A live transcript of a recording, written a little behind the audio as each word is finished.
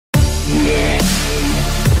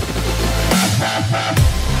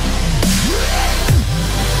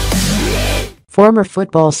Former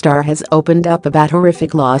football star has opened up about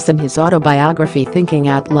horrific loss in his autobiography Thinking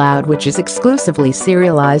Out Loud, which is exclusively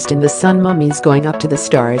serialized in The Sun. Mummy's going up to the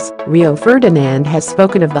stars. Rio Ferdinand has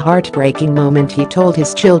spoken of the heartbreaking moment he told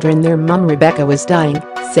his children their mum Rebecca was dying,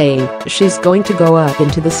 saying, "She's going to go up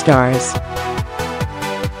into the stars."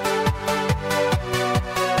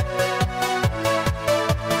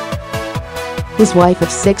 His wife of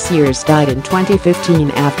 6 years died in 2015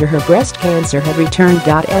 after her breast cancer had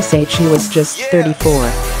returned.She. She was just 34.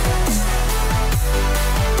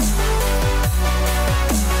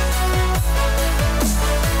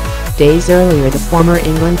 Days earlier, the former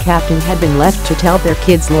England captain had been left to tell their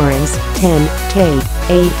kids Lorenz, 10, Tate,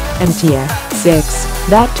 8, and Tia, 6,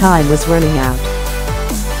 that time was running out.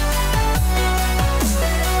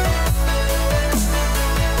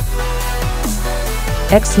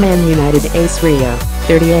 X-Man United ace Rio,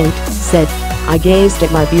 38, said, "I gazed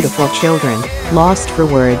at my beautiful children, lost for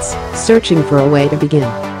words, searching for a way to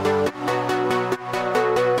begin.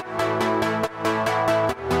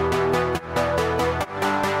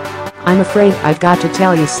 I'm afraid I've got to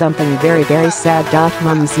tell you something very, very sad.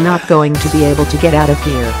 Mum's not going to be able to get out of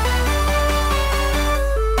here.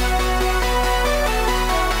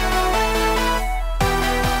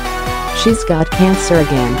 She's got cancer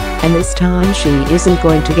again, and this time she isn't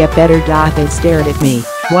going to get better." They stared at me,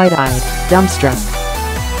 wide-eyed, dumbstruck.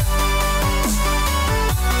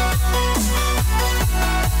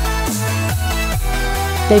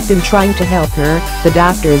 They've been trying to help her, the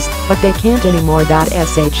doctors, but they can't anymore.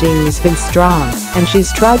 She's been strong, and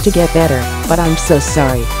she's tried to get better, but I'm so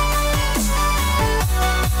sorry.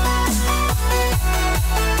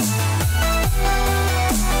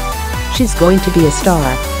 She's going to be a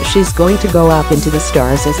star, she's going to go up into the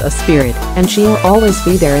stars as a spirit, and she'll always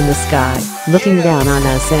be there in the sky, looking down on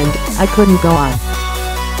us, and I couldn't go on.